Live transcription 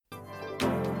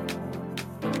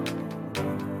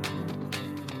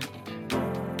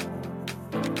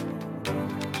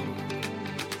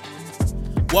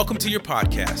Welcome to your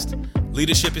podcast,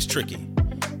 Leadership is Tricky,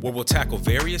 where we'll tackle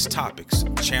various topics,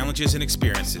 challenges, and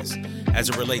experiences as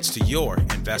it relates to your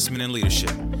investment in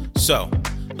leadership. So,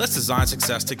 let's design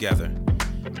success together.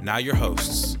 Now your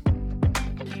hosts.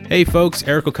 Hey folks,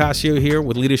 Eric Ocasio here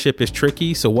with Leadership is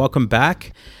Tricky. So welcome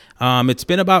back. It's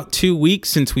been about 2 weeks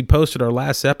since we posted our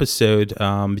last episode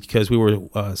because we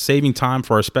were saving time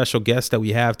for our special guest that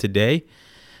we have today.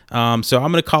 So I'm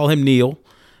going to call him Neil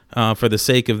for the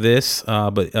sake of this.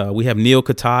 But we have Neil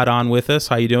Katad on with us.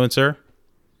 How you doing, sir?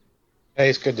 Hey,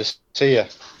 it's good to see you.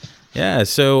 Yeah.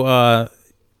 So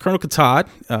Colonel Katad,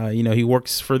 he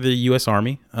works for the U.S.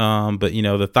 Army. But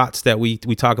the thoughts that we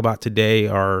talk about today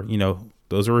are,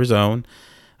 those are his own.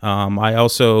 I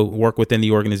also work within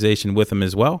the organization with him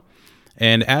as well.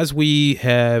 And as we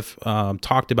have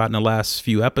talked about in the last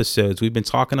few episodes, we've been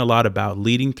talking a lot about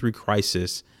leading through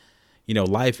crisis,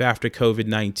 life after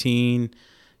COVID-19,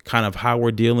 kind of how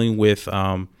we're dealing with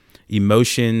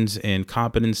emotions and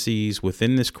competencies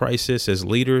within this crisis as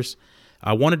leaders.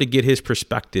 I wanted to get his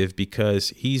perspective because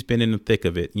he's been in the thick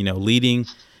of it, leading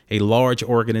a large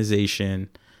organization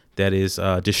that is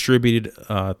distributed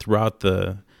throughout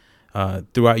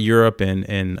Europe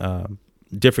and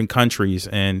different countries.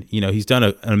 And, he's done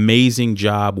an amazing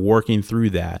job working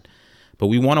through that. But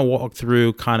we want to walk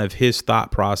through kind of his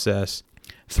thought process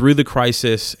through the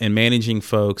crisis and managing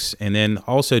folks, and then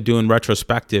also doing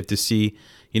retrospective to see,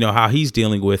 how he's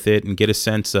dealing with it and get a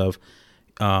sense of,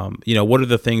 what are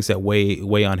the things that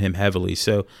weigh on him heavily.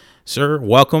 So, sir,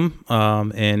 welcome. So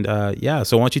why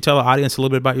don't you tell the audience a little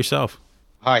bit about yourself?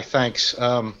 Hi, thanks.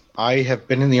 I have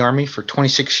been in the Army for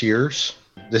 26 years.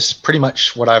 This is pretty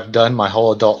much what I've done my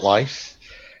whole adult life.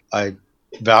 I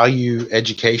value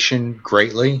education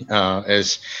greatly.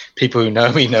 As people who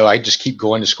know me know, I just keep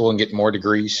going to school and getting more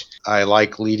degrees. I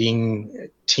like leading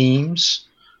teams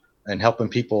and helping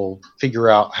people figure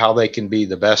out how they can be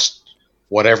the best,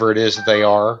 whatever it is that they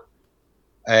are.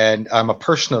 And I'm a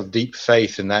person of deep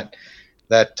faith, and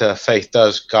that faith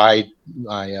does guide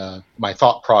my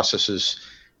thought processes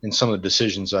in some of the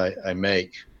decisions I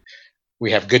make. We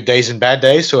have good days and bad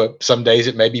days, so some days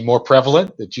it may be more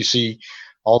prevalent that you see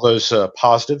all those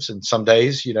positives, and some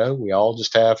days, we all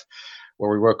just have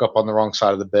where we woke up on the wrong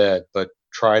side of the bed, but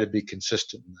try to be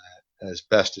consistent in that as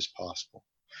best as possible.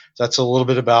 So that's a little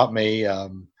bit about me.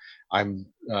 I'm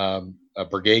a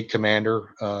brigade commander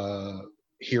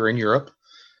here in Europe,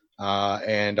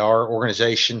 and our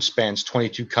organization spans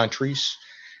 22 countries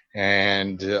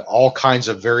and all kinds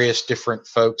of various different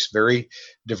folks, very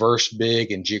diverse,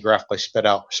 big, and geographically spread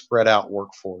out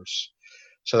workforce.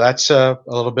 So that's a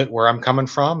little bit where I'm coming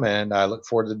from, and I look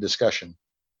forward to the discussion.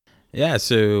 Yeah.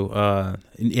 So,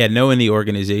 knowing the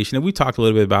organization, and we talked a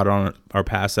little bit about it on our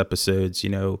past episodes,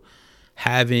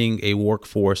 having a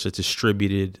workforce that's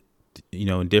distributed,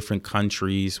 in different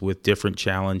countries with different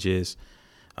challenges,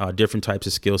 different types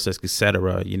of skill sets, et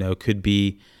cetera, could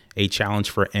be a challenge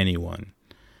for anyone.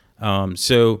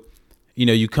 So,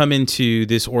 you come into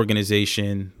this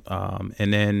organization,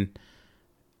 and then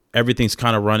everything's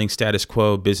kind of running status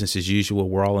quo, business as usual.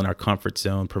 We're all in our comfort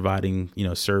zone, providing,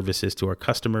 services to our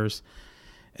customers.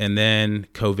 And then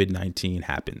COVID-19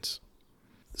 happens.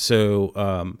 So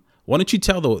why don't you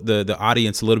tell the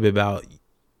audience a little bit about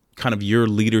kind of your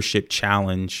leadership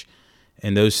challenge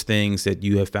and those things that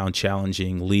you have found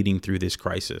challenging leading through this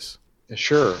crisis?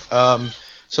 Sure.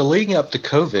 So leading up to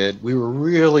COVID, we were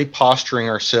really posturing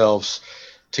ourselves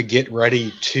to get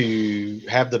ready to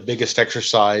have the biggest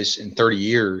exercise in 30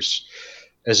 years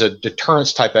as a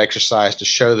deterrence type exercise to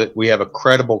show that we have a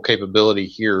credible capability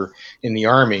here in the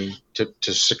Army to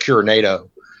secure NATO.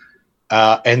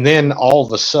 And then all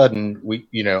of a sudden,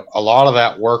 a lot of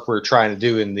that work we were trying to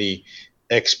do in the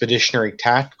expeditionary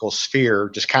tactical sphere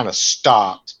just kind of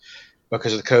stopped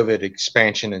because of the COVID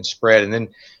expansion and spread. And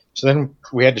then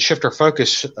we had to shift our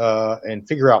focus and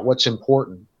figure out what's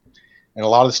important. And a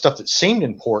lot of the stuff that seemed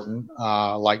important,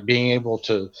 like being able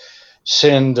to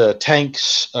send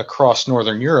tanks across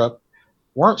Northern Europe,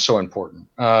 weren't so important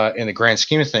in the grand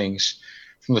scheme of things.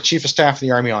 From the Chief of Staff of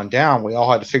the Army on down, we all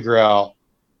had to figure out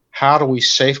how do we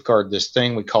safeguard this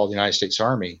thing we call the United States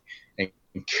Army and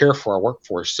care for our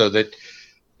workforce so that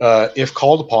if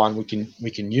called upon, we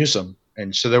can use them.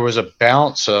 And so there was a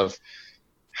balance of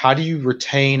how do you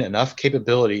retain enough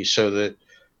capability so that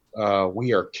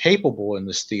we are capable in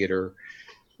this theater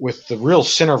with the real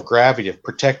center of gravity of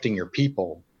protecting your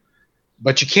people,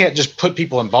 but you can't just put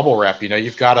people in bubble wrap.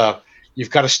 You've got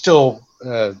to still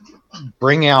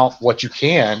bring out what you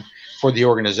can for the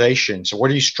organization. So where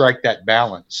do you strike that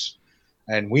balance?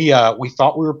 And we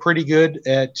thought we were pretty good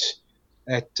at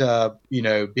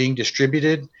being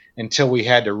distributed until we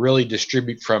had to really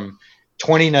distribute from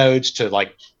 20 nodes to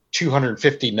like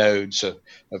 250 nodes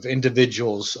of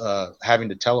individuals having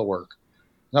to telework.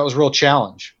 That was a real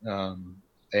challenge.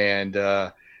 And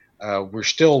we're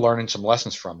still learning some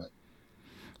lessons from it.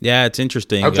 Yeah, it's I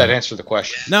interesting. hope that answered the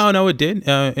question. No, it did.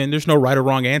 And there's no right or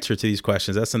wrong answer to these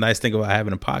questions. That's the nice thing about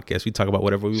having a podcast. We talk about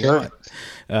whatever we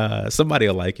want. Somebody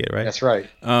will like it, right? That's right.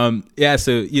 Yeah.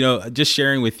 So, just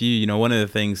sharing with you, one of the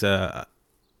things, the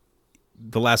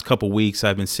last couple of weeks,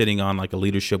 I've been sitting on like a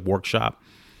leadership workshop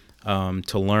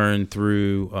to learn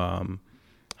through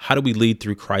how do we lead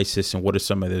through crisis and what are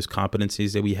some of those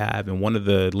competencies that we have. And one of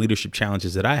the leadership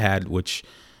challenges that I had, which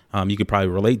you could probably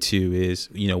relate to, is,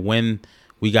 when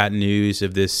we got news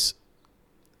of this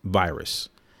virus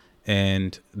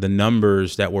and the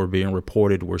numbers that were being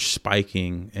reported were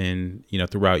spiking and,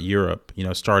 throughout Europe,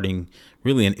 starting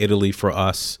really in Italy for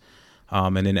us.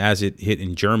 And then as it hit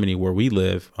in Germany where we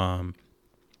live,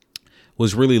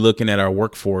 was really looking at our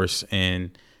workforce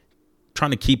and trying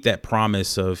to keep that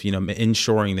promise of,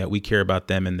 ensuring that we care about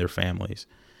them and their families.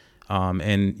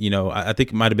 And, I think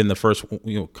it might've been the first,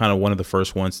 kind of one of the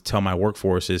first ones to tell my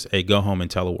workforce is, hey, go home and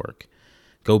telework.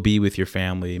 Go be with your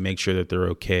family, make sure that they're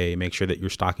okay, make sure that you're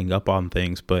stocking up on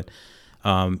things. But,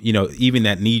 even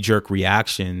that knee-jerk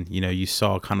reaction, you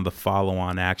saw kind of the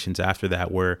follow-on actions after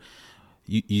that where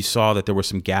you saw that there were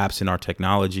some gaps in our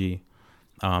technology.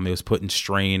 It was putting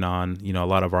strain on, a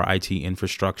lot of our IT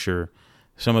infrastructure.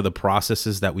 Some of the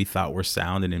processes that we thought were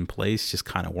sound and in place just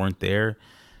kind of weren't there.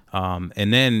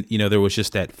 And then, there was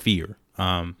just that fear.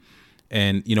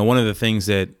 And, one of the things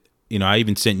that, I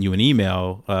even sent you an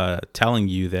email telling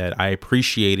you that I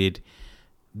appreciated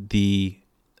the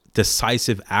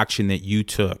decisive action that you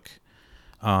took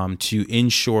to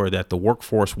ensure that the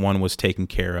workforce one was taken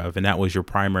care of. And that was your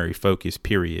primary focus,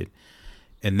 period.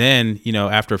 And then,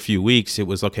 after a few weeks, it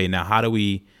was, okay, now how do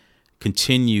we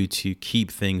continue to keep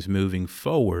things moving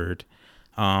forward?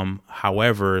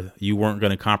 However, you weren't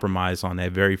going to compromise on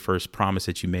that very first promise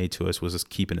that you made to us, was just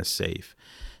keeping us safe.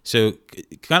 So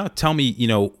kind of tell me,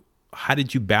 how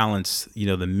did you balance,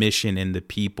 the mission and the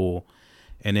people?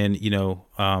 And then,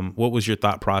 what was your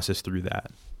thought process through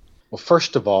that? Well,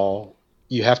 first of all,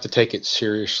 you have to take it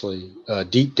seriously,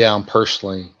 deep down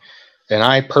personally. And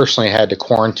I personally had to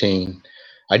quarantine.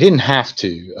 I didn't have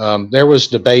to. There was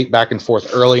debate back and forth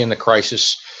early in the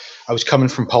crisis. I was coming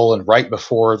from Poland right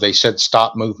before they said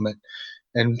stop movement.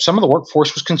 And some of the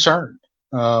workforce was concerned.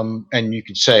 And you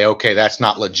could say, okay, that's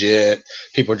not legit.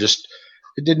 People are just,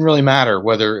 it didn't really matter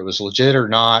whether it was legit or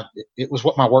not. It was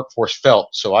what my workforce felt.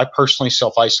 So I personally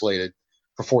self-isolated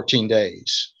for 14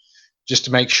 days just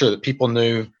to make sure that people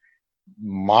knew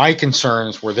my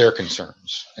concerns were their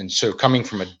concerns. And so coming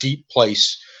from a deep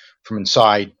place from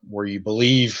inside where you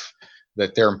believe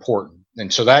that they're important.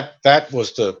 And so that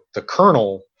was the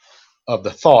kernel of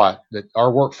the thought that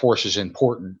our workforce is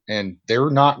important and they're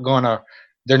not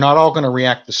all going to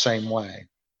react the same way.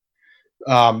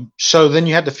 So then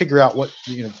you had to figure out what,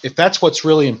 if that's what's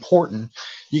really important,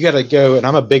 you got to go. And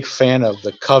I'm a big fan of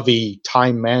the Covey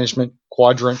time management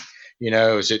quadrant.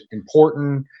 Is it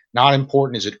important, not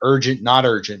important? Is it urgent, not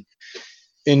urgent?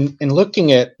 In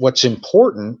looking at what's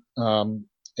important,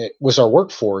 it was our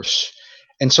workforce.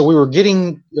 And so we were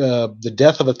getting the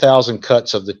death of 1,000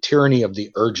 cuts of the tyranny of the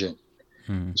urgent.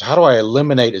 So how do I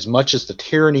eliminate as much as the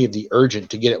tyranny of the urgent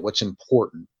to get at what's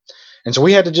important? And so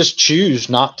we had to just choose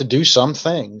not to do some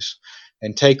things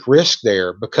and take risk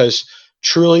there, because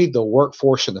truly the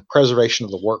workforce and the preservation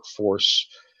of the workforce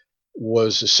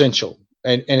was essential.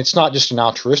 And it's not just an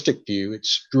altruistic view.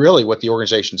 It's really what the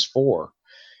organization's for.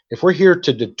 If we're here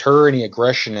to deter any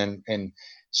aggression and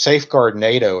safeguard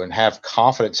NATO and have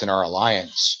confidence in our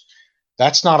alliance,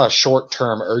 that's not a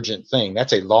short-term urgent thing.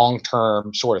 That's a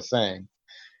long-term sort of thing.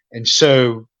 And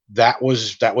so that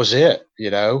was it,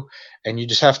 and you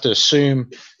just have to assume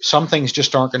some things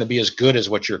just aren't going to be as good as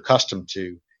what you're accustomed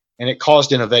to. And it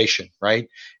caused innovation, right?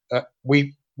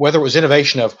 Whether it was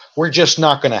innovation of we're just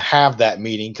not going to have that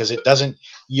meeting because it doesn't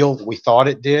yield what we thought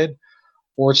it did,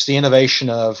 or it's the innovation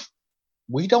of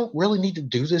we don't really need to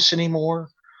do this anymore,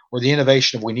 or the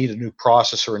innovation of we need a new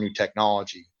process or a new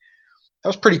technology. That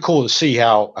was pretty cool to see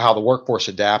how the workforce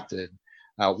adapted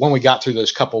when we got through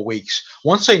those couple of weeks.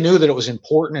 Once they knew that it was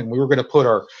important and we were going to put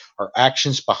our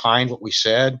actions behind what we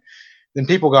said, then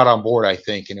people got on board, I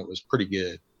think, and it was pretty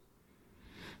good.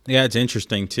 Yeah, it's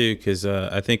interesting too, because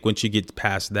I think once you get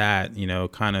past that,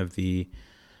 kind of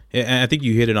and I think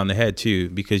you hit it on the head too,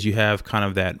 because you have kind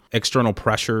of that external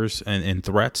pressures and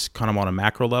threats kind of on a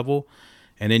macro level.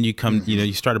 And then you come,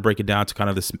 you start to break it down to kind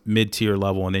of this mid-tier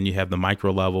level, and then you have the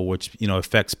micro level, which,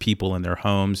 affects people in their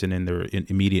homes and in their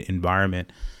immediate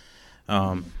environment.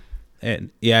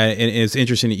 And yeah, and it's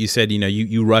interesting that you said,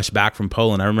 you rushed back from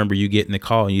Poland. I remember you getting the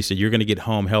call and you said you're going to get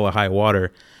home hella high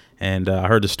water. And I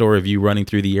heard the story of you running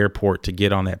through the airport to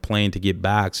get on that plane to get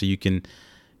back so you can,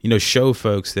 show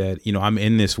folks that, I'm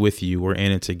in this with you. We're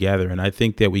in it together. And I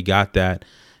think that we got that,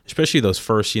 especially those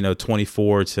first,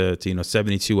 24 to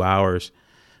 72 hours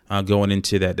going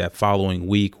into that following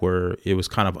week where it was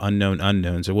kind of unknown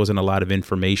unknowns. There wasn't a lot of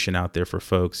information out there for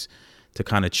folks to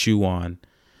kind of chew on.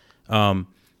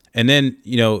 And then,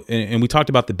 and we talked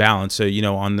about the balance. So,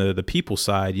 on the people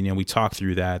side, we talked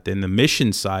through that. Then the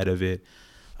mission side of it,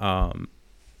 and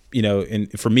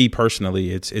for me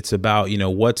personally, it's about,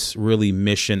 what's really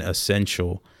mission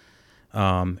essential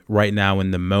right now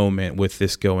in the moment with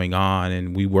this going on,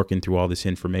 and we working through all this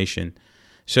information.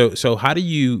 So how did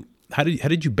you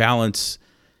balance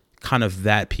kind of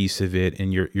that piece of it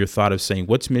and your thought of saying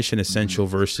what's mission essential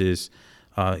versus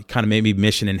kind of maybe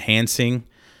mission enhancing?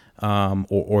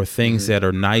 Or things that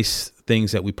are nice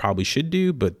things that we probably should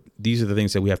do, but these are the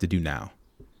things that we have to do now.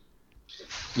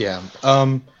 Yeah.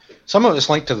 Some of it's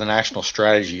linked to the national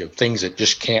strategy of things that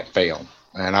just can't fail.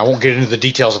 And I won't get into the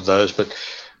details of those, but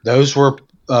those were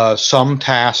some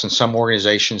tasks and some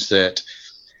organizations that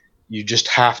you just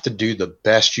have to do the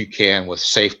best you can with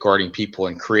safeguarding people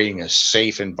and creating a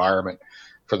safe environment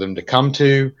for them to come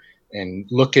to, and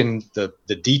look in the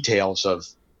details of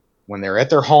when they're at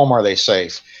their home, are they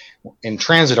safe? In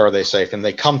transit, are they safe? And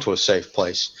they come to a safe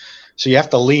place. So you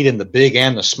have to lead in the big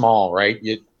and the small, right?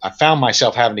 I found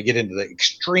myself having to get into the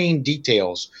extreme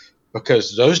details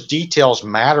because those details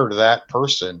matter to that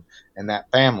person and that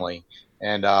family.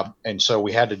 And so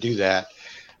we had to do that.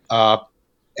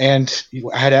 And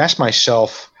I had asked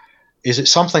myself, is it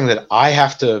something that I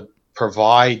have to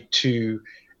provide to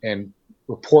and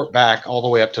report back all the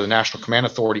way up to the National Command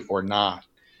Authority or not?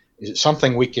 Is it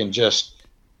something we can just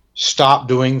stop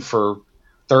doing for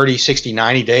 30, 60,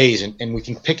 90 days and we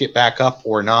can pick it back up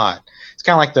or not? It's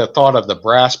kind of like the thought of the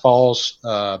brass balls,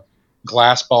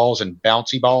 glass balls, and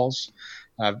bouncy balls.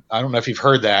 I don't know if you've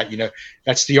heard that.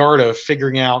 That's the art of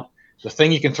figuring out the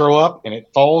thing you can throw up and it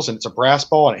falls and it's a brass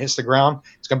ball and it hits the ground.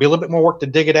 It's going to be a little bit more work to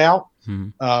dig it out,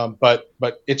 but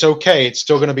it's okay. It's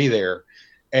still going to be there.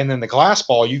 And then the glass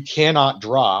ball, you cannot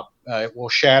drop. It will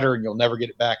shatter and you'll never get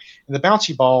it back. And the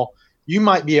bouncy ball,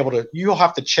 you'll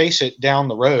have to chase it down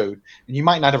the road and you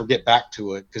might not ever get back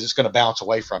to it because it's going to bounce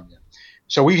away from you.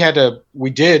 So we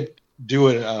did do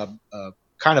a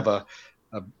kind of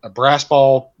a brass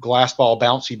ball, glass ball,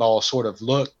 bouncy ball sort of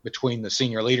look between the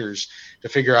senior leaders to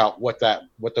figure out what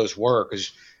those were.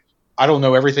 Because I don't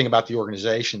know everything about the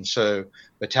organization. So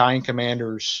battalion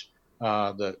commanders,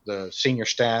 the senior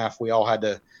staff, we all had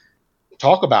to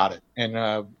talk about it.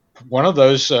 And one of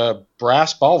those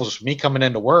brass balls was me coming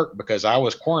into work because I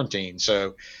was quarantined.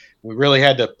 So we really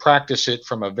had to practice it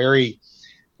from a very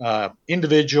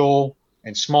individual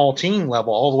and small team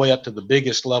level all the way up to the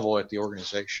biggest level at the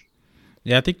organization.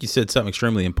 Yeah, I think you said something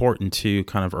extremely important too,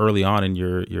 kind of early on in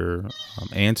your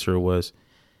answer, was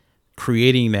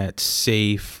creating that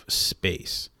safe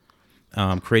space,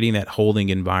 creating that holding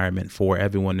environment for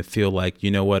everyone to feel like,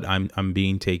 I'm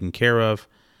being taken care of.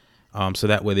 So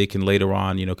that way they can later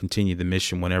on, continue the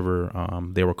mission whenever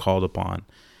they were called upon.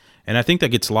 And I think that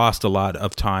gets lost a lot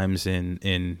of times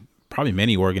in probably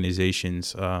many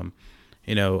organizations.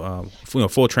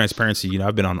 Full transparency,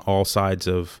 I've been on all sides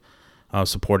of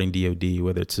supporting DoD,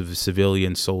 whether it's a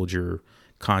civilian, soldier,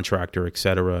 contractor, et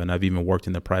cetera. And I've even worked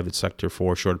in the private sector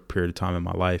for a short period of time in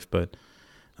my life. But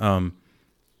so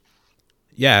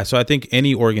I think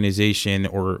any organization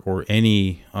or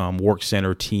any work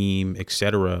center, team, et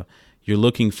cetera, you're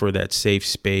looking for that safe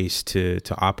space to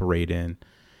operate in.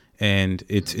 And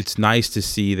it's nice to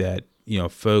see that,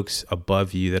 folks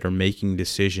above you that are making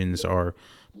decisions are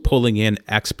pulling in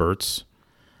experts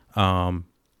to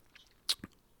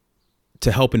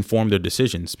help inform their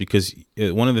decisions. Because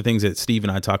one of the things that Steve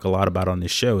and I talk a lot about on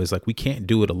this show is like, we can't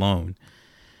do it alone.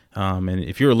 And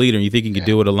if you're a leader and you think you can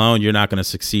do it alone, you're not going to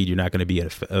succeed. You're not going to be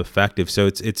effective. So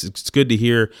it's good to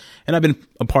hear. And I've been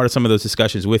a part of some of those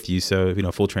discussions with you. So,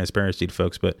 full transparency to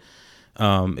folks, but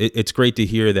it's great to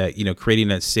hear that, creating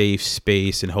that safe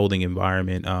space and holding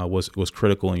environment was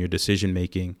critical in your decision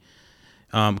making.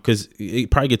 Because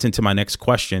it probably gets into my next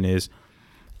question is,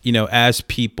 as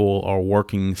people are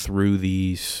working through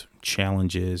these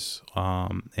challenges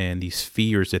and these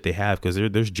fears that they have, because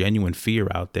there's genuine fear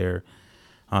out there.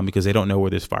 Because they don't know where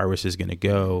this virus is going to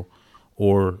go,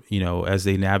 or, as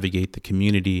they navigate the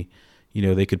community,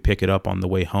 they could pick it up on the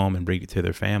way home and bring it to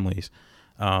their families.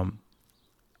 How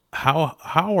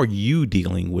are you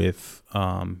dealing with,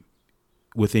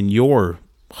 within your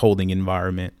holding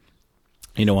environment,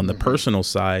 on the personal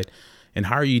side, and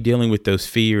how are you dealing with those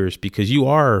fears? Because you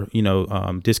are,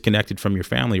 disconnected from your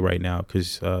family right now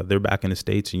because they're back in the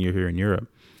States and you're here in Europe.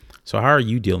 So how are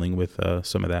you dealing with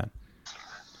some of that?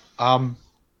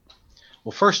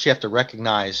 Well, first you have to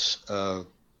recognize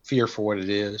fear for what it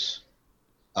is.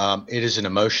 It is an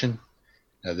emotion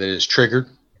that is triggered.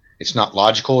 It's not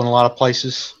logical in a lot of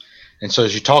places. And so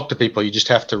as you talk to people, you just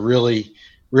have to really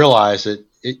realize that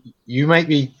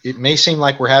it may seem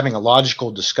like we're having a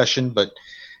logical discussion, but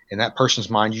in that person's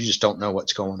mind, you just don't know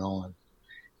what's going on.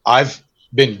 I've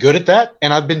been good at that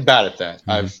and I've been bad at that.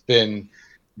 Mm-hmm. I've been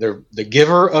the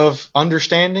giver of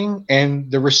understanding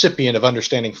and the recipient of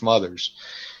understanding from others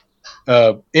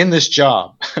in this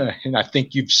job. And I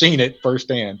think you've seen it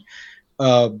firsthand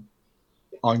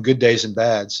on good days and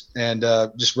bads, and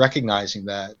just recognizing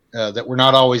that we're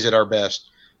not always at our best.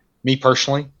 Me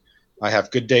personally, I have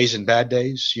good days and bad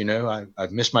days.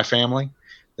 I've missed my family.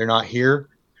 They're not here.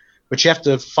 But you have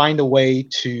to find a way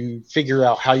to figure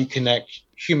out how you connect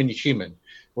human to human,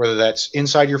 whether that's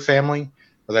inside your family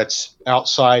or that's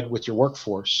outside with your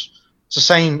workforce. It's the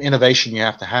same innovation you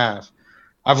have to have.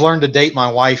 I've learned to date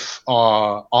my wife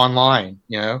online.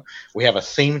 We have a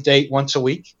themed date once a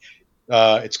week.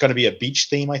 It's going to be a beach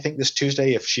theme, I think, this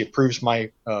Tuesday, if she approves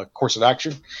my course of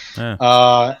action.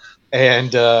 Yeah.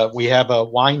 And we have a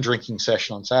wine drinking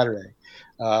session on Saturday.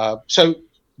 So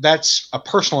that's a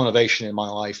personal innovation in my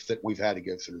life that we've had to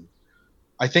go through.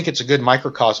 I think it's a good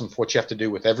microcosm for what you have to do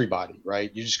with everybody,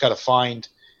 right? You just got to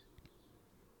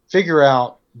figure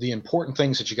out the important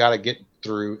things that you got to get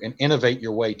through and innovate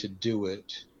your way to do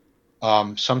it.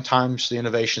 Sometimes the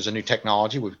innovation is a new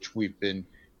technology, which we've been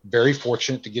very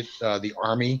fortunate to get the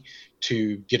Army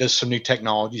to get us some new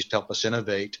technologies to help us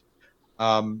innovate.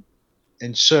 And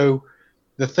so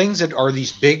the things that are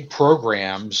these big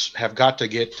programs have got to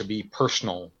get to be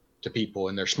personal to people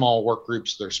in their small work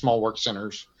groups, their small work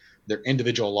centers, their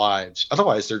individual lives.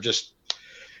 Otherwise,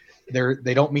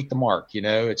 they don't meet the mark.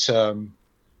 It's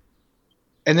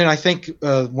and then I think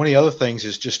one of the other things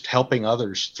is just helping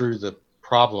others through the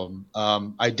problem.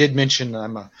 I did mention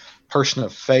I'm a person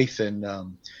of faith, and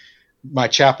my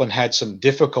chaplain had some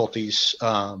difficulties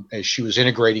as she was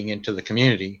integrating into the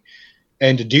community.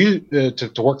 And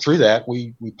to work through that,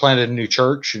 we planted a new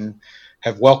church and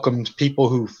have welcomed people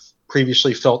who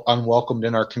previously felt unwelcomed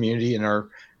in our community, in our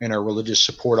religious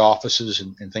support offices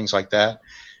and things like that.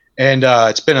 And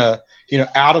it's been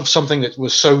out of something that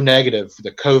was so negative,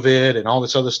 the COVID and all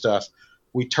this other stuff,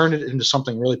 we turned it into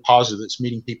something really positive that's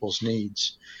meeting people's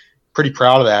needs. Pretty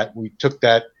proud of that. We took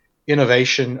that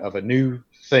innovation of a new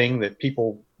thing that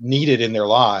people needed in their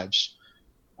lives.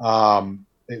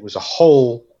 It was a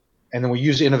whole. And then we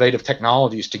use innovative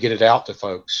technologies to get it out to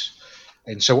folks.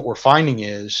 And so what we're finding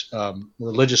is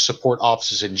religious support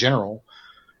offices in general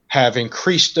have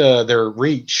increased their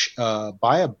reach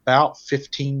by about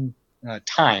 15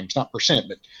 times, not percent,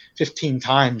 but 15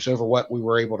 times over what we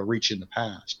were able to reach in the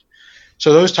past.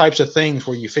 So those types of things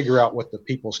where you figure out what the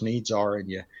people's needs are and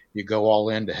you go all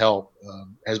in to help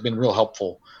has been real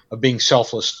helpful, of being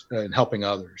selfless and helping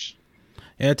others.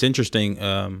 Yeah, it's interesting.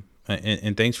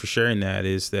 And thanks for sharing that,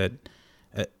 is that,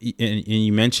 and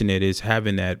you mentioned it, is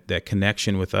having that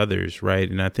connection with others, right?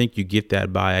 And I think you get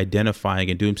that by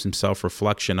identifying and doing some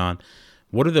self-reflection on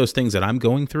what are those things that I'm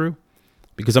going through,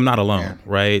 because I'm not alone,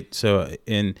 right? So,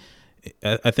 and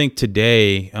I think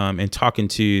today, in talking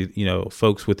to,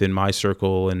 folks within my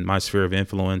circle and my sphere of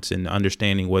influence and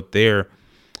understanding what their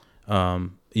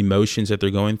emotions that they're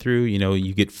going through,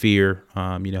 you get fear,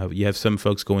 you have some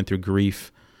folks going through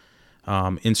grief,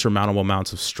 insurmountable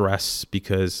amounts of stress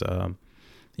because,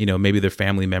 maybe their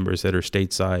family members that are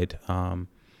stateside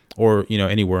or,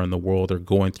 anywhere in the world are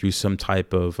going through some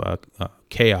type of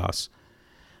chaos.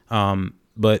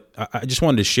 But I just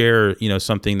wanted to share,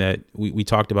 something that we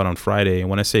talked about on Friday. And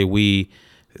when I say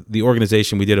the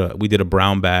organization, we did a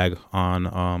brown bag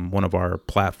on one of our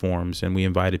platforms, and we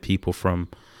invited people from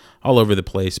all over the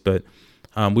place. But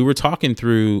we were talking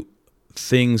through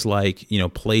things like,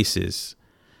 places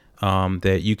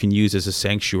that you can use as a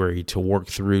sanctuary to work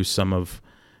through some of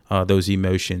those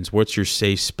emotions. What's your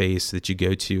safe space that you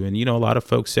go to? And, a lot of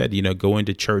folks said, going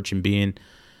to church and being,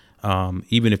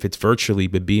 even if it's virtually,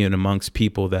 but being amongst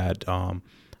people that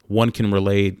one can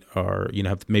relate or,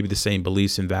 have maybe the same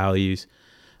beliefs and values.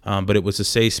 But it was a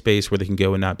safe space where they can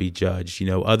go and not be judged.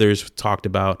 Others talked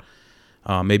about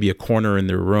maybe a corner in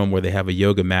their room where they have a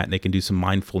yoga mat and they can do some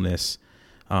mindfulness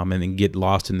and then get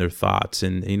lost in their thoughts.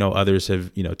 And, others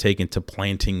have, taken to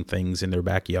planting things in their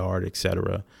backyard, et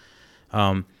cetera.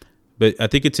 But I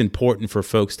think it's important for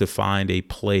folks to find a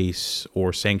place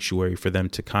or sanctuary for them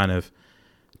to kind of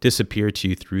disappear to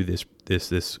you through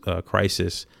this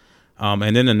crisis.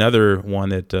 And then another one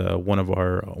that one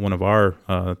of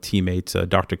our teammates,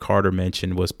 Dr. Carter,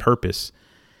 mentioned was purpose.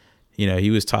 He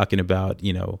was talking about,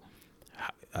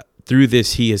 through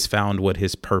this, he has found what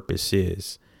his purpose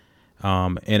is.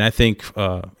 And I think,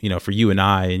 for you and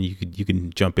I, and you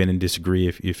can jump in and disagree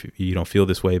if you don't feel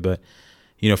this way, but,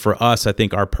 for us, I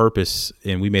think our purpose,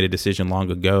 and we made a decision long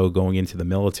ago going into the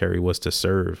military, was to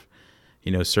serve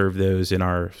those in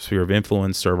our sphere of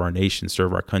influence, serve our nation,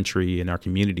 serve our country and our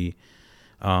community.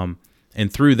 And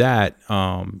through that,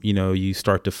 you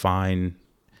start to find,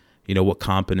 what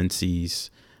competencies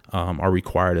are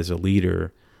required as a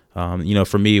leader.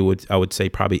 For me, I would say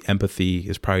probably empathy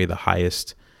is probably the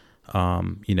highest,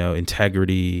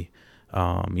 integrity,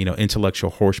 intellectual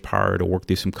horsepower to work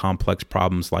through some complex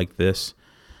problems like this.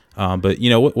 But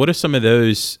what are some of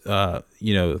those,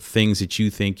 things that you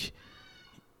think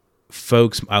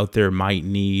folks out there might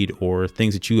need, or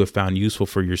things that you have found useful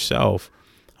for yourself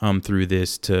through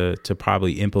this to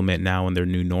probably implement now in their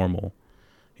new normal?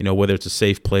 Whether it's a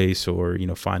safe place or,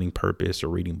 finding purpose or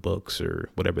reading books or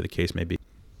whatever the case may be.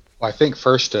 Well, I think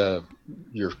first,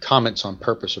 your comments on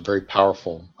purpose are very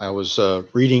powerful. I was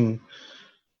reading,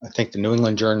 I think, the New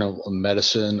England Journal of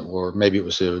Medicine, or maybe it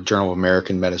was the Journal of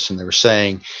American Medicine. They were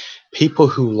saying people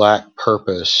who lack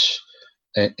purpose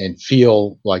and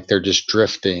feel like they're just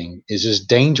drifting is as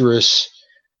dangerous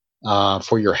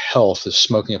for your health as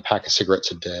smoking a pack of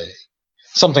cigarettes a day.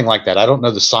 Something like that. I don't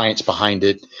know the science behind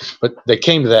it, but they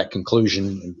came to that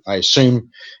conclusion. I assume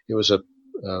it was a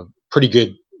pretty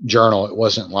good journal. It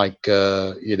wasn't like,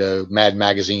 Mad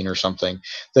Magazine or something.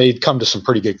 They'd come to some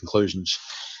pretty good conclusions.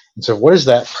 And so what is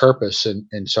that purpose?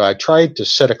 And so I tried to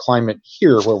set a climate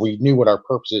here where we knew what our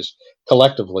purpose is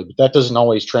collectively, but that doesn't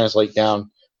always translate down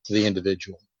to the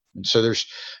individual. And so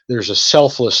there's a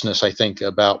selflessness, I think,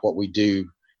 about what we do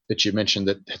that you mentioned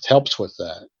that helps with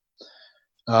that.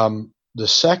 The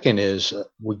second is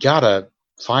we got to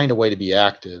find a way to be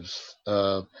active,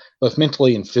 both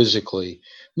mentally and physically.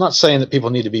 I'm not saying that people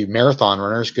need to be marathon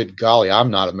runners. Good golly,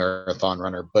 I'm not a marathon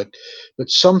runner, but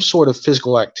some sort of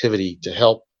physical activity to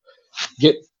help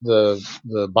get the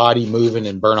body moving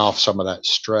and burn off some of that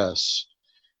stress,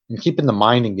 and keeping the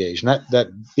mind engaged. And that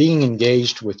being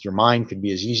engaged with your mind could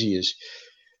be as easy as,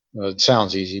 it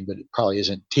sounds easy, but it probably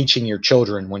isn't, teaching your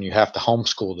children when you have to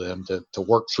homeschool them to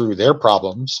work through their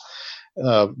problems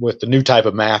with the new type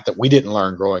of math that we didn't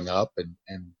learn growing up,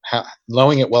 and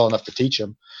knowing it well enough to teach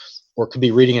them. Or it could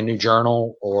be reading a new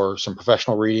journal, or some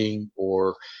professional reading,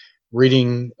 or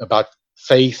reading about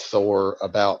faith, or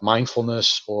about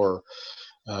mindfulness, or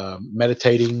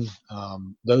meditating,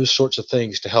 those sorts of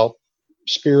things to help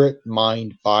spirit,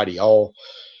 mind, body all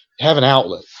have an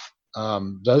outlet.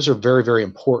 Those are very, very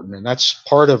important. And that's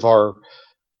part of our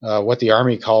what the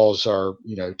Army calls our,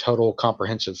 total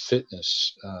comprehensive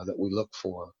fitness that we look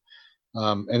for.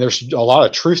 And there's a lot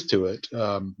of truth to it.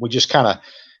 We just kind of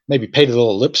maybe paid a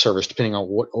little lip service depending on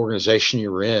what organization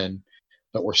you're in,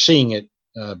 but we're seeing it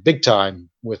big time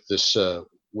with this,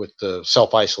 with the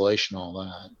self-isolation, all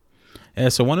that. Yeah.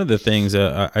 So one of the things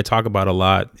that I talk about a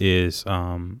lot is,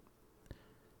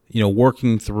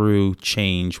 working through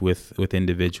change with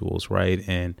individuals, right?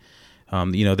 And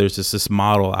there's this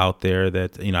model out there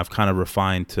that I've kind of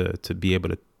refined to be able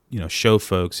to show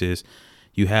folks is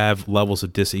you have levels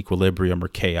of disequilibrium or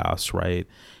chaos, right?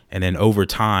 And then over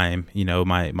time,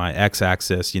 my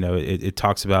x-axis, it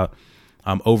talks about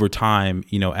over time,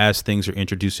 as things are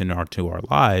introduced into our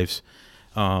lives,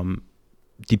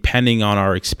 depending on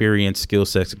our experience, skill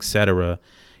sets, etc.,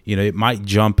 it might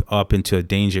jump up into a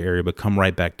danger area, but come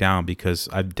right back down because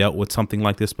I've dealt with something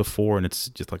like this before, and it's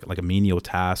just like a menial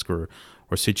task or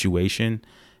situation,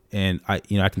 and I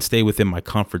can stay within my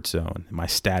comfort zone, my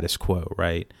status quo,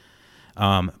 right?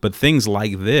 But things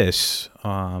like this,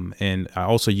 and I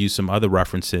also use some other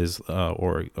references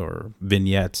or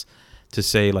vignettes to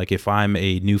say, like, if I'm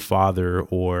a new father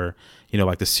or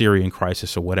like the Syrian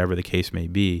crisis or whatever the case may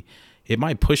be, it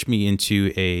might push me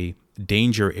into a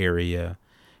danger area.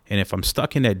 And if I'm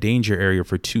stuck in that danger area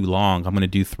for too long, I'm going to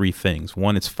do three things.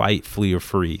 One, it's fight, flee, or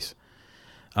freeze.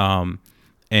 And,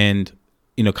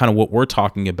 kind of what we're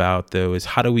talking about, though, is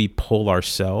how do we pull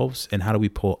ourselves and how do we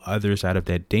pull others out of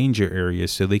that danger area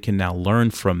so they can now learn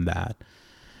from that.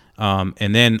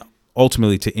 And then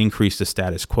ultimately to increase the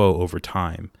status quo over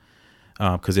time.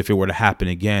 Because if it were to happen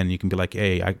again, you can be like,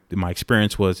 hey, my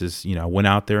experience is I went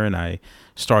out there and I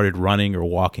started running or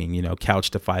walking,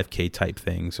 couch to 5K type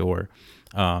things, or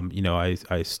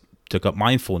I took up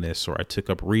mindfulness, or I took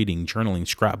up reading, journaling,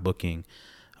 scrapbooking,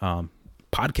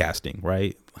 podcasting,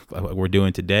 right? Like we're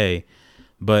doing today.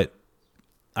 But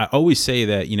I always say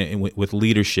that, with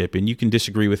leadership, and you can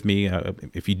disagree with me.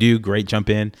 If you do, great, jump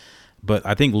in. But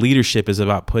I think leadership is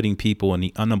about putting people in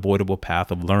the unavoidable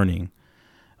path of learning,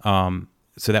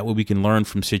 so that way we can learn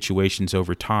from situations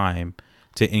over time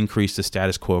to increase the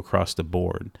status quo across the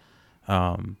board,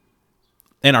 and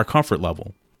our comfort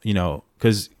level.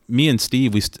 Because me and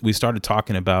Steve, we started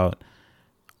talking about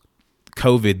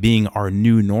COVID being our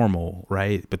new normal,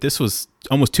 right? But this was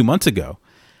almost 2 months ago.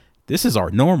 This is our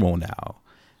normal now.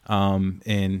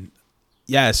 And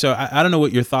yeah, so I don't know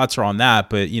what your thoughts are on that,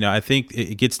 but I think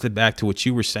it gets back to what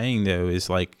you were saying though, is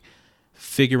like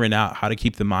figuring out how to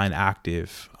keep the mind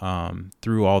active,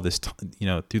 through all this,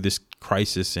 through this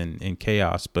crisis and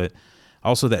chaos, but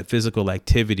also that physical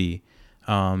activity,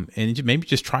 and maybe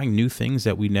just trying new things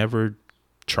that we never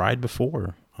tried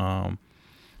before. So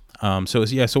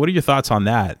what are your thoughts on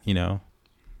that?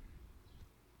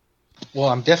 Well,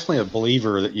 I'm definitely a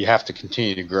believer that you have to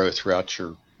continue to grow throughout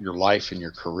your life and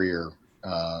your career,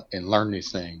 and learn new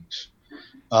things.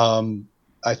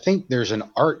 I think there's an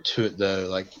art to it, though.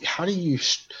 Like, how do you,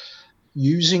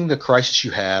 using the crisis you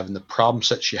have and the problem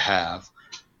sets you have,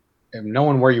 and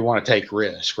knowing where you want to take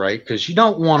risk, right? Because you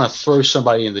don't want to throw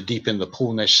somebody in the deep end of the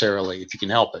pool necessarily if you can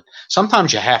help it.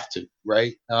 Sometimes you have to,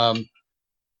 right? And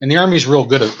the Army's real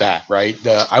good at that, right?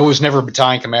 I was never a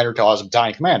battalion commander until I was a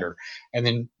battalion commander, and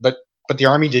then but the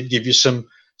Army did give you some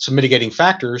mitigating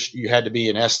factors. You had to be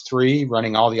an S3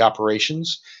 running all the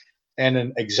operations, and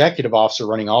an executive officer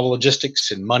running all the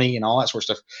logistics and money and all that sort of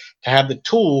stuff, to have the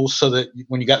tools so that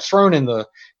when you got thrown in the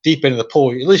deep end of the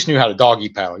pool, you at least knew how to doggy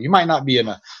paddle. You might not be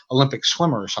an Olympic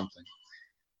swimmer or something.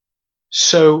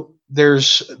 So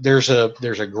there's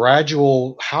a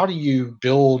gradual, how do you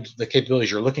build the capabilities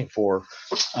you're looking for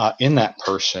in that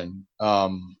person,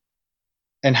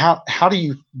 and how do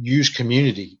you use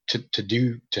community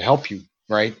to help you,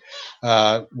 right?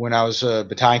 When I was a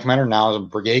battalion commander, now as a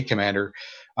brigade commander,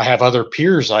 I have other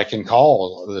peers I can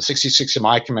call. The 66 of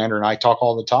my commander and I talk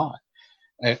all the time,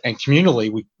 and communally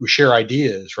we share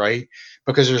ideas, right?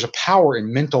 Because there's a power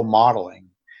in mental modeling.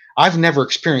 I've never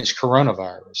experienced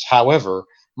coronavirus. However,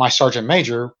 my sergeant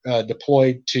major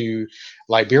deployed to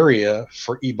Liberia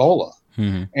for Ebola.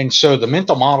 Mm-hmm. And so the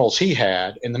mental models he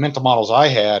had and the mental models I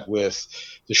had with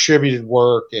distributed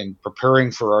work and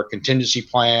preparing for our contingency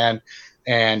plan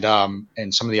and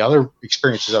some of the other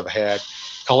experiences I've had,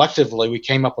 collectively, we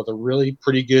came up with a really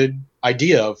pretty good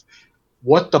idea of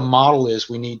what the model is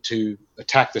we need to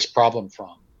attack this problem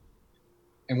from.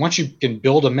 And once you can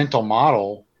build a mental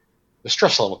model, the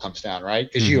stress level comes down, right?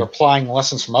 Because you're applying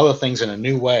lessons from other things in a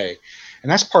new way.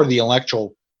 And that's part of the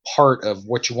intellectual part of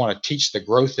what you want to teach the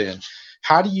growth in.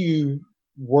 How do you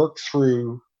work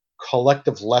through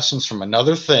collective lessons from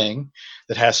another thing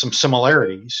that has some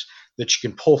similarities that you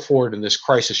can pull forward in this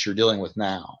crisis you're dealing with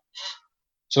now?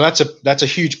 So that's a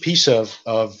huge piece of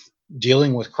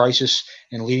dealing with crisis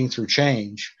and leading through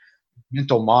change,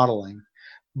 mental modeling,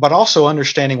 but also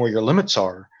understanding where your limits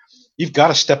are. You've got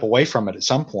to step away from it at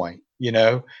some point.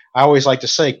 I always like to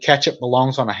say ketchup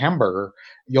belongs on a hamburger.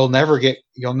 You'll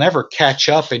never catch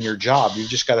up in your job. You've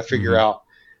just got to figure out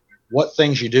what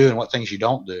things you do and what things you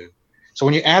don't do. So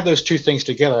when you add those two things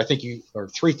together, I think or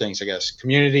three things, I guess: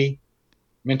 community,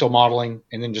 mental modeling,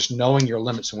 and then just knowing your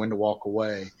limits and when to walk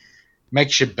away,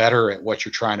 makes you better at what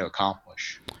you're trying to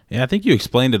accomplish. Yeah, I think you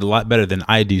explained it a lot better than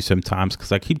I do sometimes,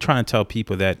 because I keep trying to tell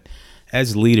people that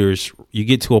as leaders, you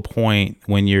get to a point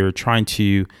when you're trying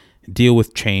to deal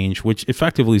with change, which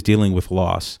effectively is dealing with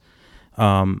loss.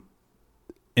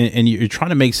 And you're trying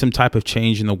to make some type of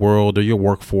change in the world or your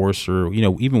workforce, or,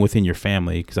 even within your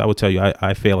family. Because I will tell you,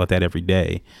 I fail at that every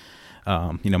day.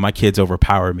 My kids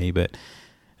overpower me, but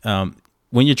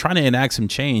when you're trying to enact some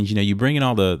change, you bring in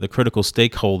all the critical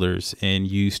stakeholders, and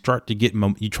you start to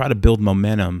you try to build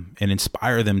momentum and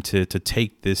inspire them to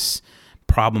take this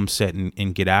problem set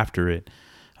and get after it.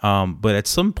 But at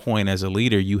some point as a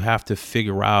leader, you have to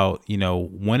figure out,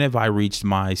 when have I reached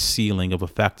my ceiling of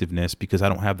effectiveness because I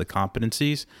don't have the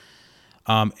competencies,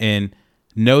 and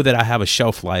know that I have a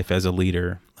shelf life as a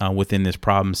leader within this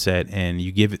problem set, and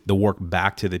you give the work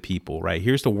back to the people, right?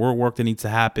 Here's the work that needs to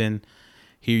happen.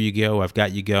 Here you go. I've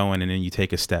got you going. And then you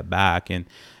take a step back. And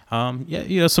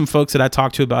some folks that I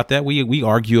talk to about that, we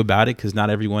argue about it because not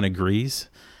everyone agrees.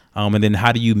 And then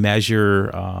how do you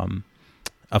measure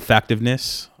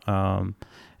effectiveness? And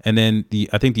then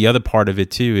I think the other part of it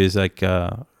too is like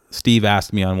Steve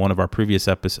asked me on one of our previous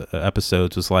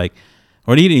episodes was like,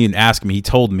 or he didn't even ask me, he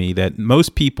told me that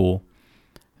most people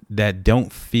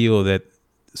don't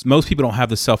have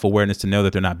the self-awareness to know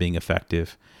that they're not being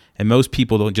effective. And most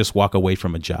people don't just walk away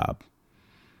from a job,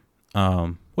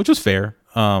 which was fair.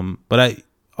 But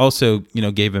also,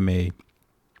 gave him a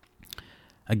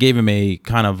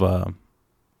kind of a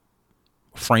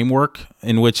framework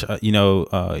in which,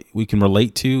 we can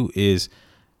relate to is,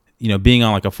 being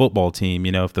on like a football team.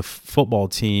 If the football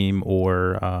team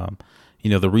or,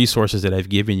 the resources that I've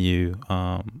given you,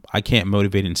 I can't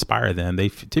motivate and inspire them. They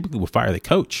typically will fire the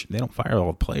coach. They don't fire all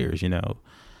the players,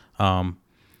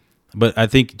 But I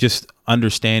think just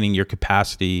understanding your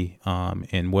capacity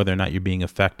and whether or not you're being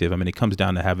effective. I mean, it comes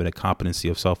down to having a competency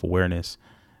of self-awareness.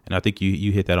 And I think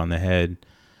you hit that on the head.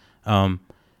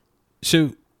 So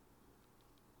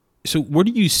where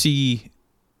do you see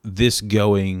this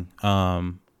going,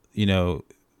 from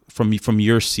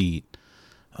your seat?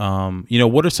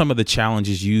 What are some of the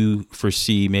challenges you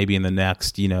foresee maybe in the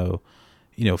next,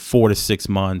 4 to 6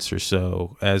 months or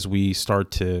so as we start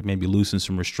to maybe loosen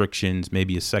some restrictions,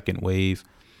 maybe a second wave?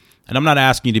 And I'm not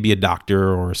asking you to be a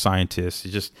doctor or a scientist.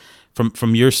 It's just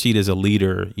from your seat as a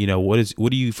leader,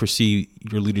 what do you foresee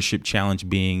your leadership challenge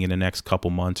being in the next couple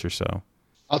months or so?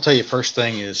 I'll tell you, first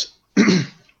thing is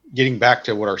getting back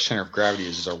to what our center of gravity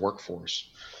is our workforce.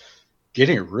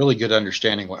 Getting a really good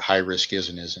understanding what high risk is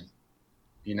and isn't.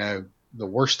 The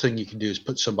worst thing you can do is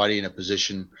put somebody in a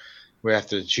position where they have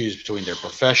to choose between their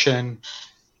profession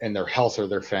and their health or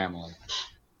their family,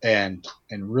 and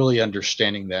really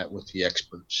understanding that with the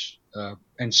experts.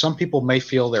 And some people may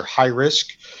feel they're high risk,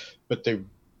 but they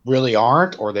really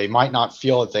aren't, or they might not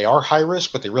feel that they are high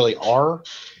risk, but they really are.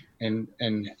 And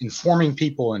informing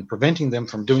people and preventing them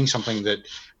from doing something that,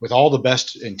 with all the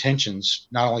best intentions,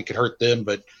 not only could hurt them,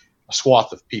 but a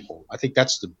swath of people. I think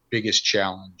that's the biggest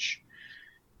challenge.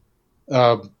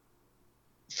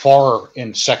 Far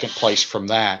in second place from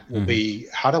that will be,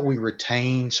 how do we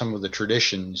retain some of the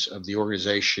traditions of the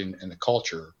organization and the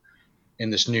culture in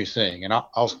this new thing? And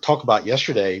I'll talk about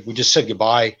yesterday. We just said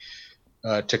goodbye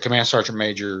to Command Sergeant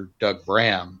Major Doug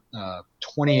Bram,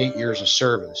 28 years of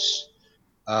service.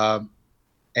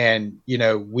 And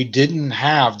we didn't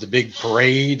have the big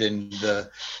parade and the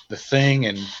thing,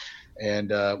 and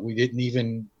we didn't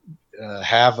even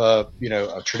have a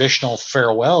traditional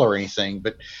farewell or anything.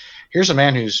 But here's a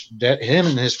man him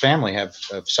and his family have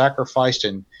sacrificed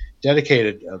and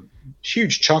dedicated a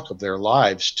huge chunk of their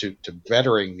lives to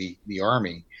bettering the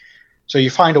Army. So you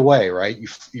find a way, right?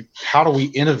 How do we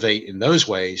innovate in those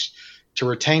ways to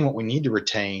retain what we need to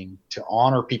retain, to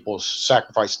honor people's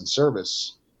sacrifice and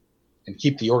service, and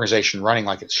keep the organization running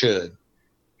like it should,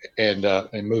 and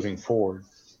moving forward.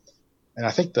 And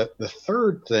I think that the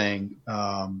third thing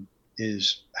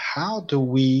is, how do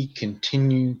we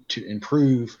continue to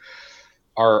improve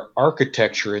our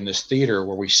architecture in this theater,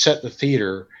 where we set the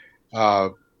theater?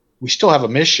 We still have a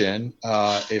mission.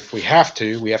 If we have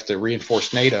to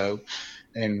reinforce NATO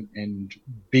and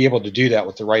be able to do that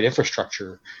with the right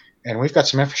infrastructure. And we've got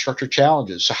some infrastructure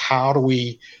challenges. So how do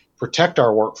we protect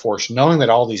our workforce, knowing that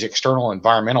all these external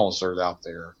environmentals are out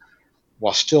there,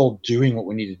 while still doing what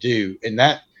we need to do? And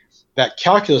that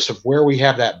calculus of where we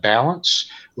have that balance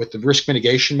with the risk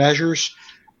mitigation measures,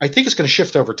 I think it's going to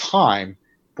shift over time,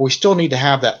 but we still need to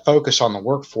have that focus on the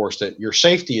workforce, that your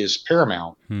safety is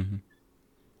paramount. Mm-hmm.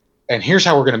 And here's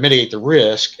how we're going to mitigate the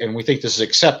risk, and we think this is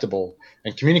acceptable,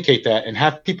 and communicate that and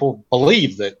have people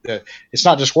believe that it's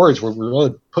not just words. We're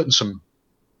really putting some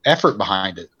effort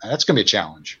behind it. That's going to be a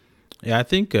challenge. Yeah, I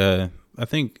think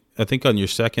on your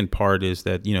second part is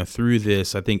that, through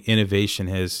this, I think innovation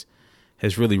has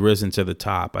really risen to the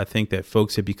top. I think that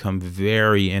folks have become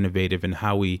very innovative in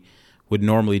how we would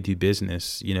normally do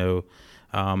business,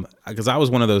 because I was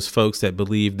one of those folks that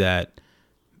believed that,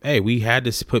 hey, we had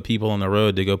to put people on the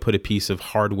road to go put a piece of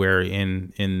hardware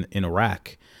in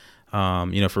Iraq.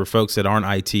 For folks that aren't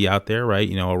IT out there, right?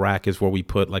 Iraq is where we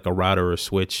put like a router or a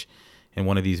switch in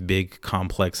one of these big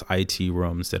complex IT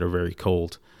rooms that are very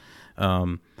cold.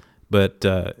 But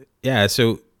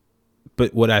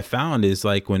what I found is,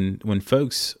 like, when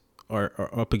folks are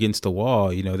up against the wall,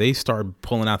 they start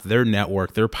pulling out their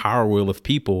network, their power wheel of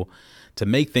people to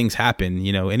make things happen.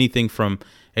 Anything from,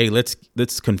 hey, let's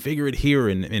configure it here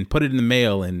and put it in the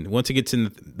mail, and once it gets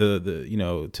in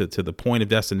to the point of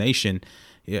destination,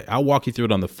 I'll walk you through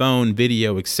it on the phone,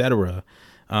 video, etc.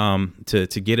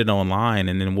 To get it online,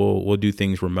 and then we'll do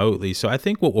things remotely. So I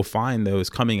think what we'll find, though, is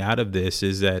coming out of this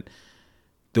is that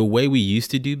the way we used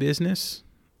to do business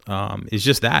is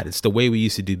just that. It's the way we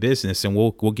used to do business, and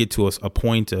we'll get to a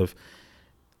point of,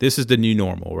 this is the new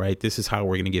normal, right? This is how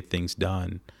we're going to get things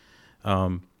done.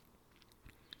 And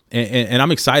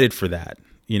I'm excited for that,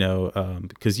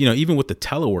 because, even with the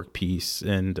telework piece,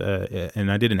 and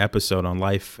I did an episode on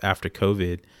life after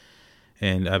COVID,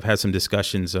 and I've had some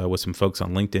discussions with some folks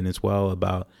on LinkedIn as well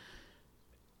about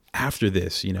after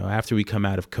this, after we come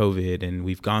out of COVID and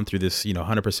we've gone through this,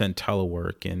 100%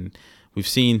 telework, and we've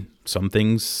seen some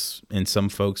things and some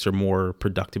folks are more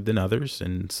productive than others,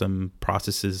 and some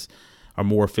processes are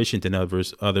more efficient than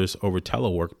others over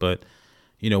telework. But,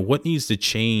 what needs to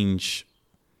change,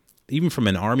 even from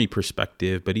an Army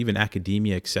perspective, but even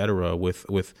academia, et cetera,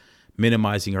 with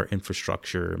minimizing our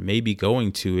infrastructure, maybe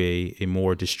going to a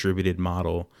more distributed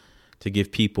model to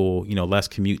give people, less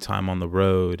commute time on the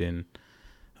road and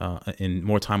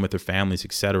more time with their families,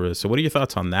 et cetera. So what are your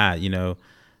thoughts on that?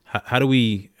 How do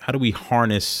we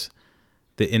harness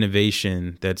the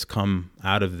innovation that's come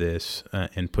out of this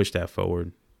and push that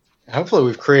forward? Hopefully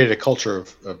we've created a culture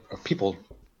of people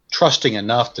trusting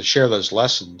enough to share those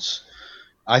lessons.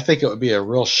 I think it would be a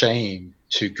real shame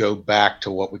to go back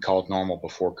to what we called normal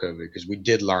before COVID, because we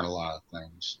did learn a lot of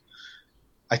things.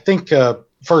 I think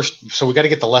first, so we got to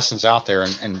get the lessons out there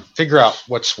and figure out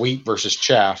what's wheat versus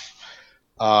chaff,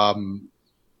 and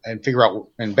figure out,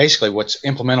 and basically what's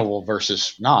implementable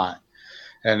versus not.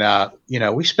 And,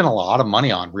 we spend a lot of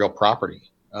money on real property.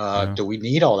 Do we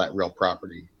need all that real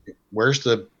property? Where's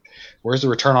the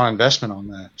return on investment on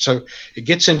that? So it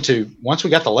gets into, once we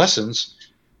got the lessons,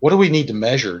 what do we need to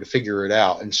measure to figure it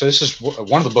out? And so this is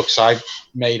one of the books I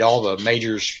made all the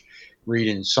majors read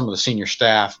and some of the senior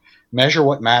staff. Measure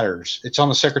what matters. It's on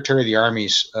the Secretary of the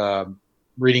Army's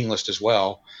reading list as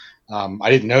well.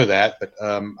 I didn't know that, but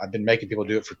I've been making people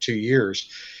do it for 2 years.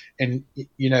 And,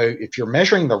 if you're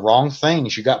measuring the wrong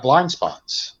things, you got blind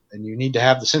spots, and you need to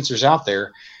have the sensors out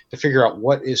there to figure out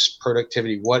what is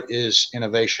productivity, what is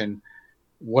innovation,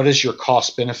 what is your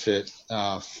cost benefit,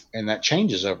 and that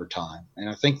changes over time. And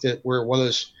I think that we're one of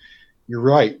those, you're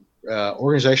right,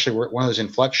 organizationally, we're at one of those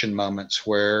inflection moments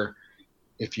where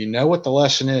if you know what the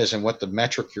lesson is and what the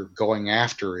metric you're going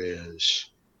after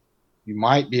is, you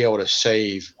might be able to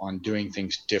save on doing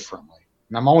things differently.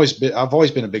 And I've always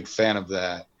been a big fan of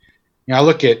that. I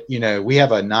look at, we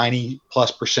have a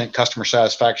 90+% customer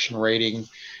satisfaction rating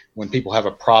when people have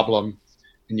a problem,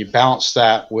 and you balance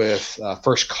that with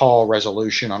first call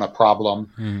resolution on a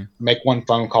problem. Make one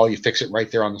phone call, you fix it right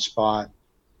there on the spot.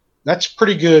 That's a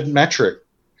pretty good metric.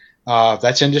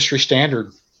 That's industry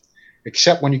standard,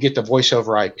 except when you get to voice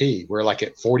over IP, we're like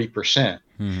at 40%.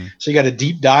 So you got to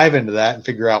deep dive into that and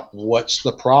figure out what's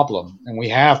the problem. And we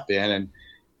have been,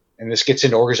 and this gets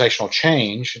into organizational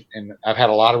change. And I've had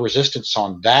a lot of resistance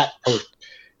on that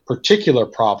particular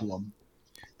problem.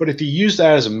 But if you use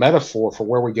that as a metaphor for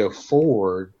where we go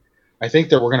forward, I think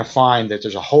that we're going to find that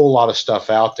there's a whole lot of stuff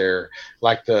out there,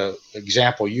 like the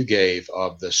example you gave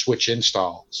of the switch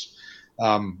installs.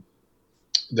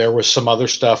 There was some other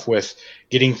stuff with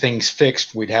getting things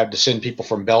fixed. We'd have to send people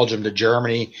from Belgium to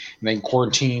Germany and then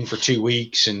quarantine for 2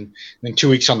 weeks, and then 2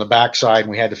 weeks on the backside.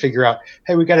 And we had to figure out,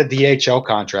 hey, we got a DHL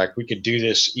contract. We could do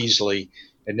this easily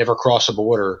and never cross a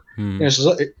border.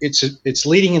 So it's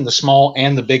leading in the small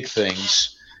and the big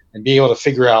things, and being able to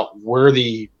figure out where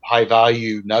the high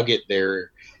value nugget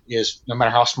there is, no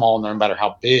matter how small, no matter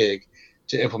how big,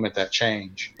 to implement that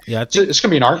change. Yeah, it's going to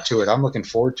be an art to it. I'm looking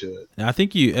forward to it. I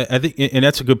think, and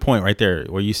that's a good point right there,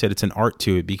 where you said it's an art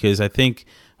to it, because I think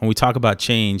when we talk about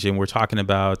change and we're talking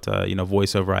about,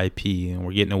 voice over IP, and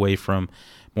we're getting away from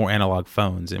more analog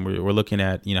phones, and we're looking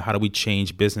at, how do we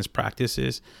change business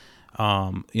practices?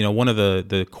 One of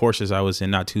the courses I was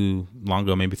in not too long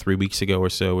ago, maybe 3 weeks ago or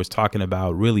so, was talking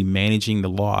about really managing the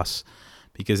loss,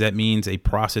 because that means a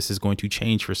process is going to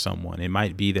change for someone. It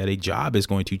might be that a job is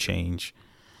going to change.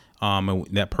 And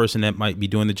that person that might be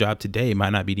doing the job today might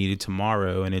not be needed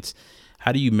tomorrow. And it's,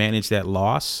 how do you manage that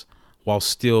loss while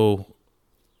still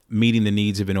meeting the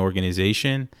needs of an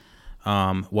organization,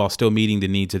 while still meeting the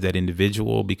needs of that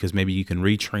individual, because maybe you can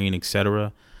retrain, et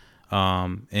cetera.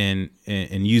 And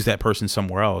use that person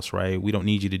somewhere else, right? We don't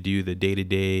need you to do the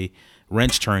day-to-day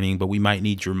wrench turning, but we might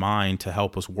need your mind to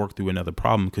help us work through another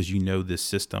problem, because this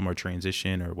system or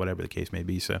transition or whatever the case may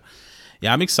be. So,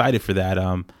 yeah, I'm excited for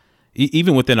that.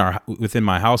 Even within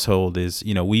my household is,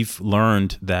 we've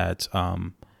learned that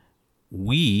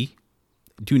we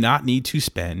do not need to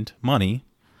spend money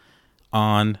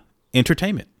on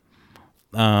entertainment.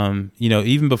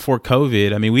 Even before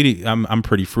COVID, I mean, I'm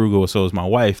pretty frugal, so is my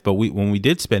wife, but when we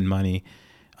did spend money,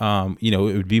 it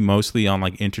would be mostly on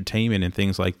like entertainment and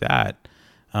things like that.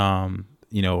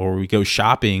 Or we go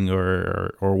shopping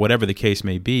or whatever the case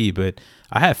may be. But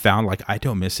I have found, like, I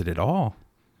don't miss it at all.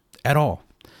 I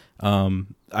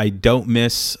don't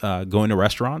miss going to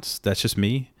restaurants. That's just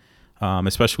me,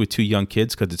 especially with 2 young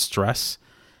kids, because it's stress.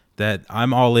 That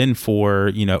I'm all in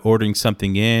for, ordering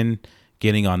something in,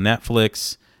 getting on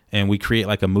Netflix, and we create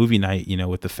like a movie night,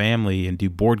 with the family and do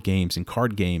board games and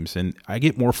card games. And I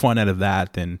get more fun out of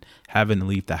that than having to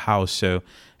leave the house. So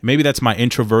maybe that's my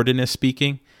introvertedness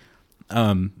speaking.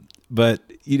 But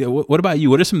what about you?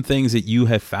 What are some things that you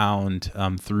have found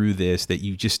through this that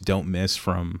you just don't miss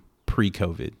from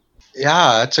pre-COVID?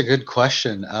 Yeah, that's a good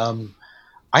question.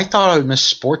 I thought I would miss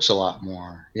sports a lot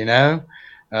more.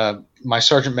 My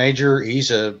sergeant major,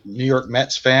 he's a New York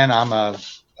Mets fan. I'm a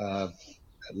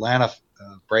Atlanta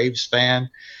Braves fan,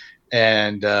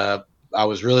 and I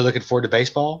was really looking forward to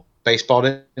baseball. Baseball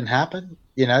didn't happen.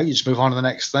 You just move on to the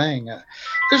next thing.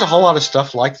 There's a whole lot of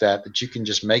stuff like that you can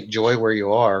just make joy where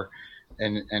you are,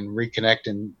 and reconnect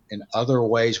in other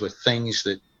ways with things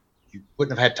that you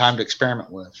wouldn't have had time to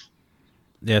experiment with.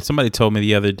 Yeah, somebody told me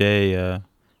the other day,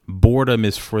 boredom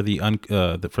is for the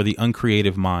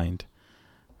uncreative mind.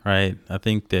 Right. I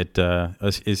think that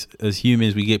as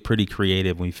humans, we get pretty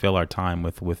creative when we fill our time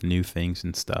with new things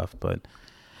and stuff. But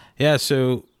yeah,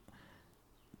 so,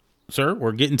 sir,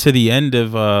 we're getting to the end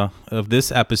of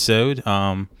this episode.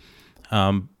 Are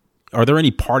there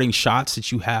any parting shots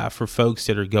that you have for folks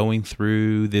that are going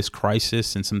through this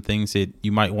crisis, and some things that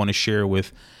you might want to share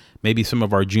with maybe some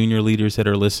of our junior leaders that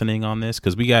are listening on this?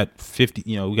 Because we got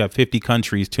 50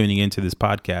 countries tuning into this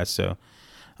podcast. So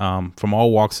from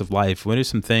all walks of life, what are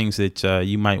some things that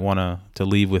you might want to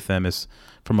leave with them as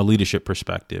from a leadership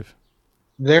perspective?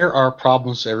 There are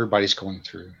problems everybody's going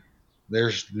through.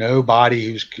 There's nobody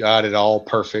who's got it all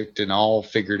perfect and all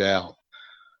figured out.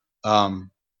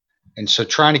 And so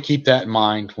trying to keep that in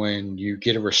mind when you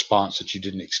get a response that you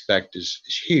didn't expect is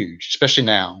huge, especially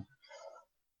now.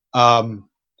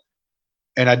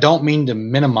 And I don't mean to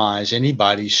minimize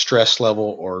anybody's stress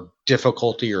level or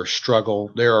difficulty or struggle.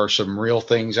 There are some real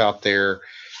things out there,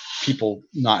 people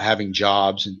not having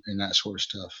jobs and that sort of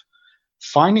stuff.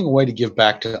 Finding a way to give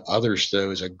back to others,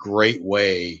 though, is a great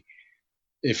way.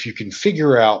 If you can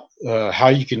figure out how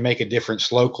you can make a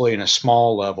difference locally in a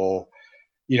small level,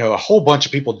 a whole bunch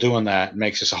of people doing that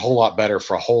makes us a whole lot better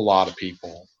for a whole lot of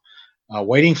people.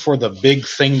 Waiting for the big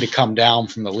thing to come down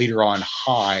from the leader on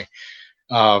high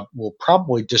will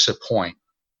probably disappoint.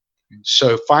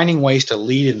 So finding ways to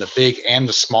lead in the big and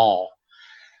the small,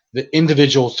 the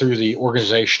individual through the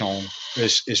organizational,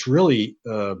 is really,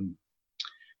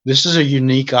 this is a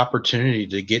unique opportunity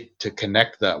to get to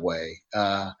connect that way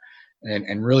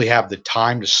and really have the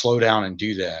time to slow down and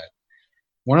do that.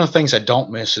 One of the things I don't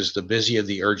miss is the busy of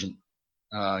the urgent.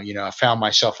 I found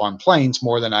myself on planes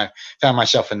more than I found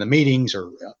myself in the meetings or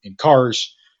in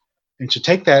cars. And to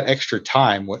take that extra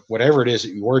time, whatever it is that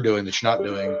you were doing that you're not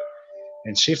doing,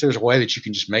 and see if there's a way that you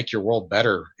can just make your world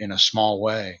better in a small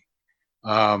way.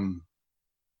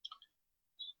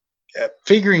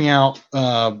 Figuring out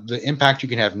the impact you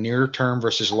can have near term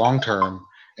versus long term,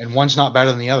 and one's not better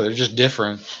than the other, they're just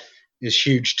different, is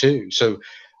huge too. So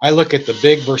I look at the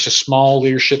big versus small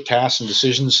leadership tasks and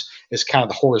decisions as kind of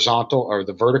the horizontal or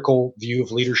the vertical view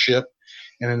of leadership.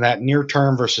 And then that near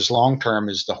term versus long term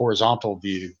is the horizontal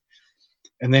view.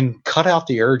 And then cut out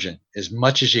the urgent as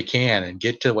much as you can and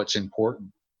get to what's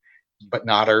important, but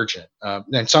not urgent.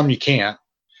 And some you can't.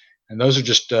 And those are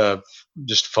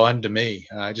just fun to me.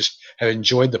 I just have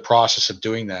enjoyed the process of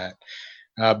doing that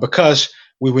because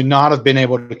we would not have been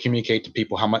able to communicate to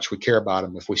people how much we care about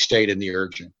them if we stayed in the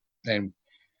urgent. And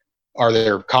are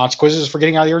there consequences for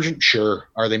getting out of the urgent? Sure.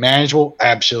 Are they manageable?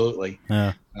 Absolutely.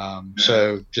 Yeah.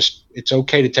 So just it's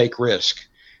okay to take risk.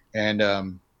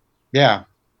 And yeah.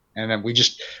 And then we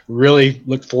just really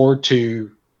look forward to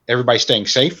everybody staying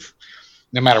safe,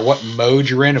 no matter what mode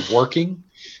you're in of working,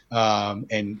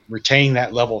 and retaining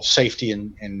that level of safety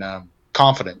and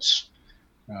confidence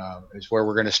is where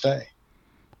we're going to stay.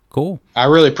 Cool. I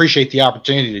really appreciate the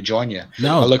opportunity to join you.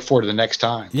 No, I look forward to the next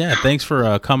time. Yeah, thanks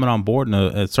for coming on board.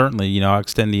 And certainly, I'll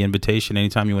extend the invitation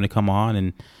anytime you want to come on.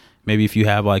 And maybe if you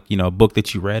have a book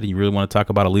that you read and you really want to talk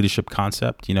about a leadership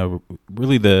concept,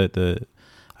 really the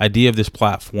idea of this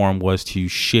platform was to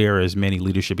share as many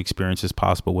leadership experiences as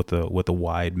possible with a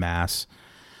wide mass.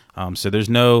 So there's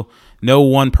no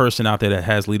one person out there that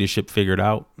has leadership figured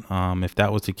out. If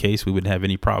that was the case, we wouldn't have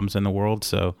any problems in the world.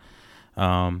 So,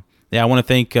 I want to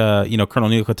thank Colonel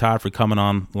Neil Katad for coming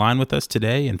online with us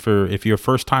today, and if you're a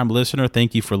first time listener,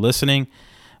 thank you for listening.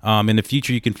 In the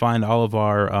future, you can find all of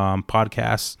our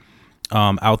podcasts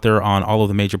out there on all of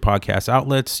the major podcast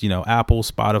outlets. Apple,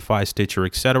 Spotify, Stitcher,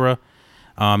 etc.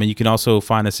 And you can also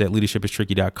find us at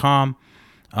leadershipistricky.com.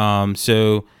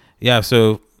 So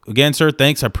again, sir,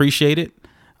 thanks. I appreciate it.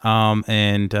 I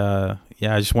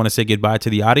just want to say goodbye to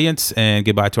the audience and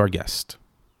goodbye to our guest.